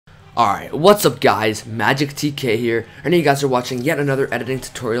Alright, what's up guys, Magic TK here, and you guys are watching yet another editing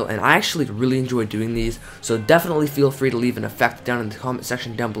tutorial, and I actually really enjoy doing these, so definitely feel free to leave an effect down in the comment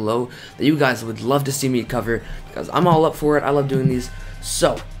section down below that you guys would love to see me cover, because I'm all up for it. I love doing these.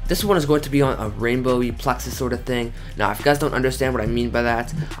 So, this one is going to be on a rainbowy Plexus sort of thing. Now, if you guys don't understand what I mean by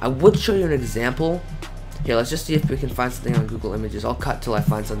that, I would show you an example. Here, let's just see if we can find something on Google Images. I'll cut till I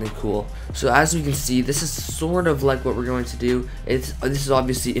find something cool. So as you can see, this is sort of like what we're going to do. This is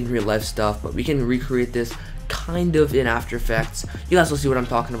obviously in real life stuff, but we can recreate this kind of in After Effects. You guys will see what I'm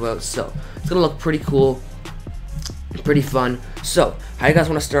talking about. So it's gonna look pretty cool, pretty fun. So how you guys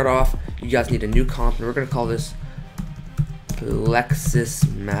want to start off? You guys need a new comp, and we're gonna call this Plexus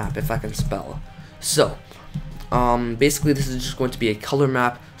map, if I can spell. So basically this is just going to be a color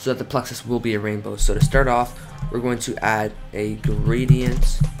map so that the Plexus will be a rainbow. So to start off, we're going to add a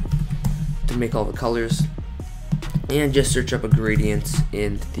gradient to make all the colors, and just search up a gradient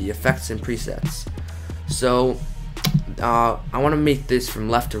in the effects and presets. So I want to make this from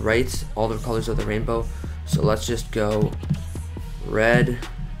left to right, all the colors of the rainbow. So let's just go red,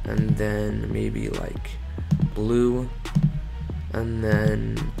 and then maybe like blue, and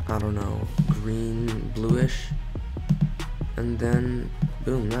then I don't know, green, bluish, and then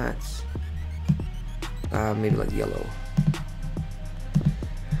boom, that's maybe like yellow,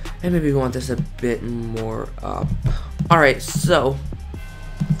 and maybe we want this a bit more up. Alright, so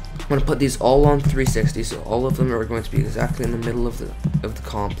I'm gonna put these all on 360, so all of them are going to be exactly in the middle of the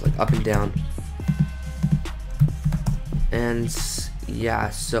comp, like up and down. And yeah,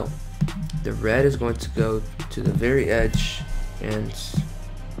 so the red is going to go to the very edge, and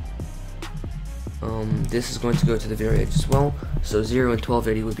this is going to go to the very edge as well. So 0 and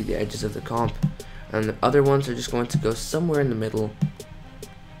 1280 would be the edges of the comp, and the other ones are just going to go somewhere in the middle.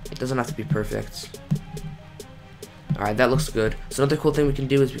 It doesn't have to be perfect. Alright, that looks good. So another cool thing we can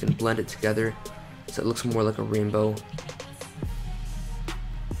do is we can blend it together so it looks more like a rainbow.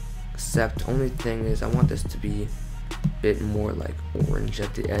 Except only thing is I want this to be a bit more like orange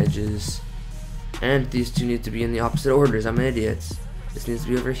at the edges, and these two need to be in the opposite orders. I'm an idiot. This needs to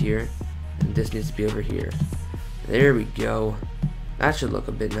be over here, and this needs to be over here. There we go. That should look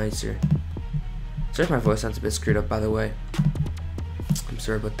a bit nicer. Sorry if my voice sounds a bit screwed up, by the way. I'm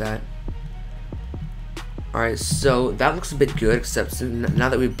sorry about that. Alright, so that looks a bit good, except now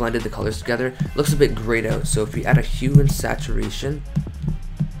that we've blended the colors together, it looks a bit grayed out. So if we add a hue and saturation,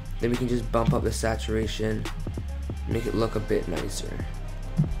 then we can just bump up the saturation, make it look a bit nicer.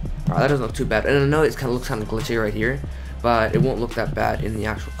 Alright, that doesn't look too bad. And I know it looks kind of glitchy right here, but it won't look that bad in the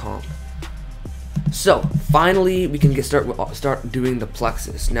actual comp. So finally, we can start doing the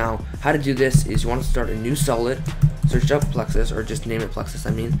Plexus. Now, how to do this is you want to start a new solid, search up Plexus, or just name it Plexus.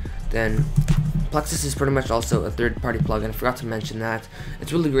 Then Plexus is pretty much also a third-party plugin. I forgot to mention that.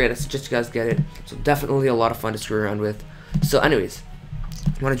 It's really great. I suggest you guys get it. So definitely a lot of fun to screw around with. So anyways,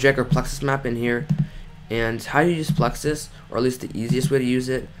 you want to drag our Plexus map in here, and how you use Plexus, or at least the easiest way to use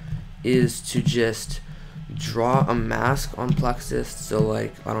it, is to just draw a mask on Plexus. So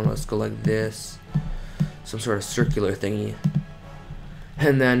like, I don't know, let's go like this, some sort of circular thingy,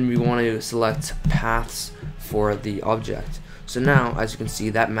 and then we want to select paths for the object. So now, as you can see,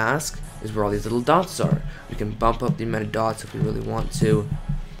 that mask is where all these little dots are. We can bump up the amount of dots if we really want to.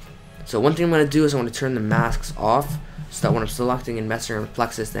 So one thing I'm going to do is I want to turn the masks off, so that when I'm selecting and messing around with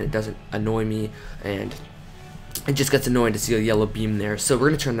Plexus, then it doesn't annoy me, and it just gets annoying to see a yellow beam there. So we're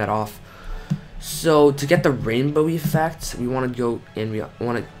going to turn that off. So to get the rainbow effect, we want to go and we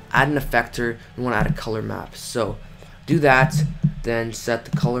want to add an effector, we want to add a color map. So do that, then set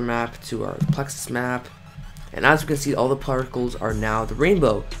the color map to our Plexus map, and as we can see, all the particles are now the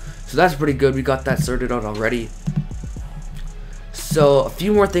rainbow. So that's pretty good. We got that sorted out already. So a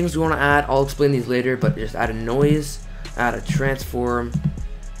few more things we want to add. I'll explain these later, but just add a noise, add a transform,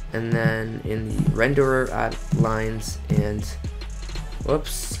 and then in the renderer add lines and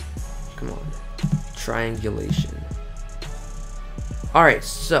whoops, come on, triangulation. Alright,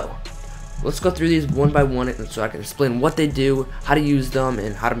 so let's go through these one by one so I can explain what they do, how to use them,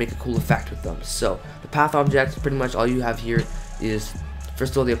 and how to make a cool effect with them. So the path object, pretty much all you have here is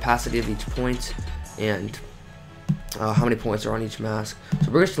first of all the opacity of each point, and how many points are on each mask.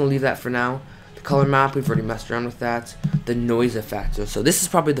 So we're just going to leave that for now. The color map, we've already messed around with that. The noise effector. So this is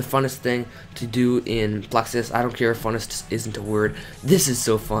probably the funnest thing to do in Plexus. I don't care if funnest isn't a word. This is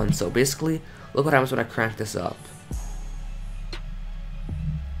so fun. So basically, look what happens when I crank this up.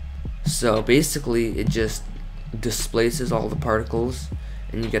 So basically, it just displaces all the particles,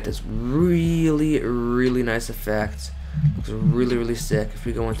 and you get this really, really nice effect. Looks really, really sick. If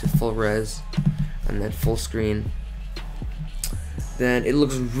we go into full res and then full screen, then it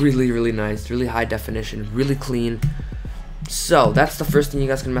looks really nice, really high definition, really clean. So that's the first thing you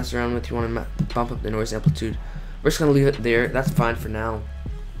guys can mess around with. You want to bump up the noise amplitude. We're just gonna leave it there. That's fine for now.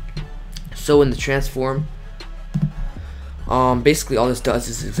 So in the transform, basically all this does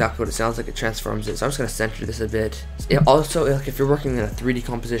is exactly what it sounds like. It transforms it. So I'm just gonna center this a bit. Also, like if you're working in a 3D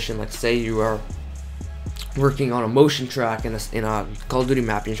composition, like say you are working on a motion track in a Call of Duty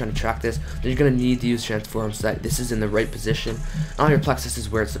map and you're trying to track this, then you're going to need to use transform so that this is in the right position. On your Plexus is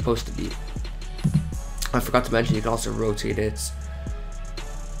where it's supposed to be. I forgot to mention you can also rotate it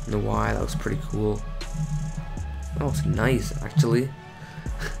in the Y. That looks pretty cool. That looks nice actually.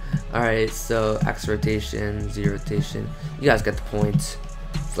 Alright, so X rotation, Z rotation. You guys get the point. So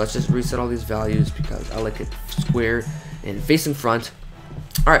let's just reset all these values because I like it square and facing front.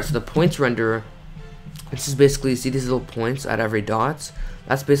 Alright, so the points renderer, this is basically, see these little points at every dot?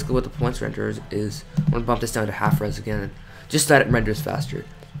 That's basically what the points renderer is. I'm going to bump this down to half res again, just so that it renders faster.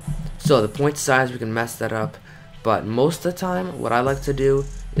 So the point size, we can mess that up, but most of the time, what I like to do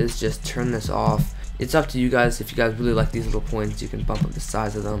is just turn this off. It's up to you guys. If you guys really like these little points, you can bump up the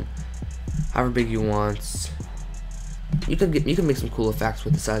size of them, however big you want. You can make some cool effects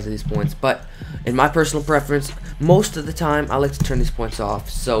with the size of these points, but in my personal preference, most of the time, I like to turn these points off.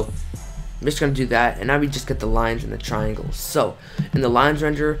 So I'm just going to do that, and now we just get the lines and the triangles. So, in the lines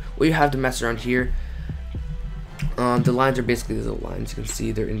renderer, what you have to mess around here, the lines are basically these little lines. You can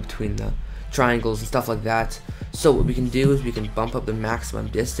see they're in between the triangles and stuff like that. So what we can do is we can bump up the maximum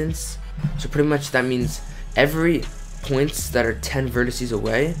distance. So pretty much that means every points that are 10 vertices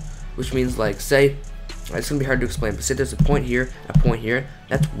away, which means like, say, it's going to be hard to explain, but say there's a point here,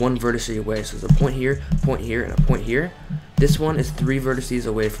 that's one vertex away. So there's a point here, and a point here. This one is 3 vertices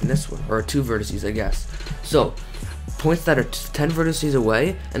away from this one, or 2 vertices, I guess. So points that are 10 vertices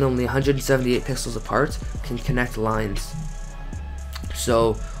away and only 178 pixels apart can connect lines.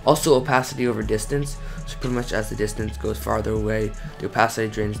 So also opacity over distance. So pretty much as the distance goes farther away, the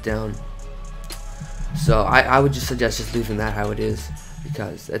opacity drains down. So I would just suggest just leaving that how it is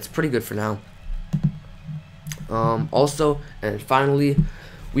because it's pretty good for now. Also, and finally,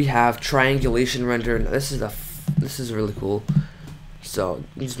 we have triangulation render. Now, this is really cool. So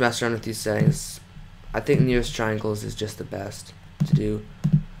you just mess around with these settings. I think nearest triangles is just the best to do.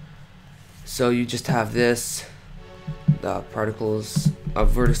 So you just have this, the particles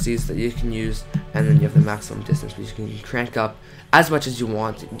of vertices that you can use, and then you have the maximum distance, which you can crank up as much as you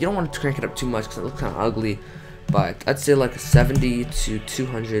want. You don't want to crank it up too much because it looks kind of ugly, but I'd say like 70 to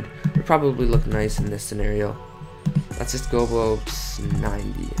 200 would probably look nice in this scenario. Let's just go about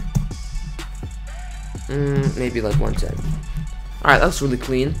 90. Maybe like 110. Alright, that looks really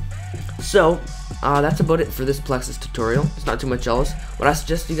clean. So, that's about it for this Plexus tutorial. It's not too much else. What I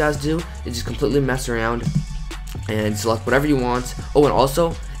suggest you guys do is just completely mess around and select whatever you want. Oh, and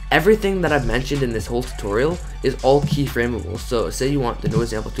also, everything that I've mentioned in this whole tutorial is all keyframeable. So, say you want the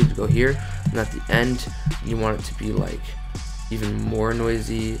noise amplitude to go here, and at the end, you want it to be like even more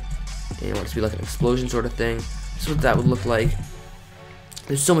noisy, and you want it to be like an explosion sort of thing. This is what that would look like.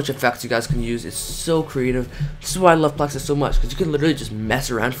 There's so much effects you guys can use. It's so creative. This is why I love Plexus so much, because you can literally just mess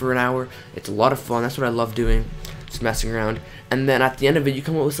around for an hour. It's a lot of fun. That's what I love doing, just messing around. And then at the end of it, you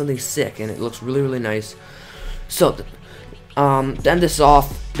come up with something sick, and it looks really nice. So, to end this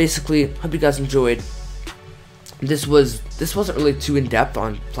off, basically, hope you guys enjoyed. This wasn't really too in-depth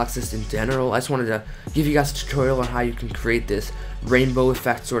on Plexus in general. I just wanted to give you guys a tutorial on how you can create this rainbow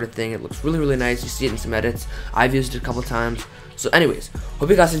effect sort of thing. It looks really nice. You see it in some edits. I've used it a couple times. So anyways, hope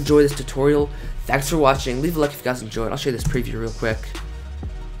you guys enjoyed this tutorial. Thanks for watching. Leave a like if you guys enjoyed. I'll show you this preview real quick.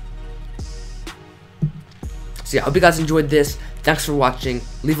 So yeah, I hope you guys enjoyed this. Thanks for watching.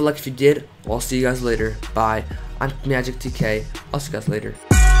 Leave a like if you did. I'll see you guys later. Bye. I'm Magic TK. I'll see you guys later.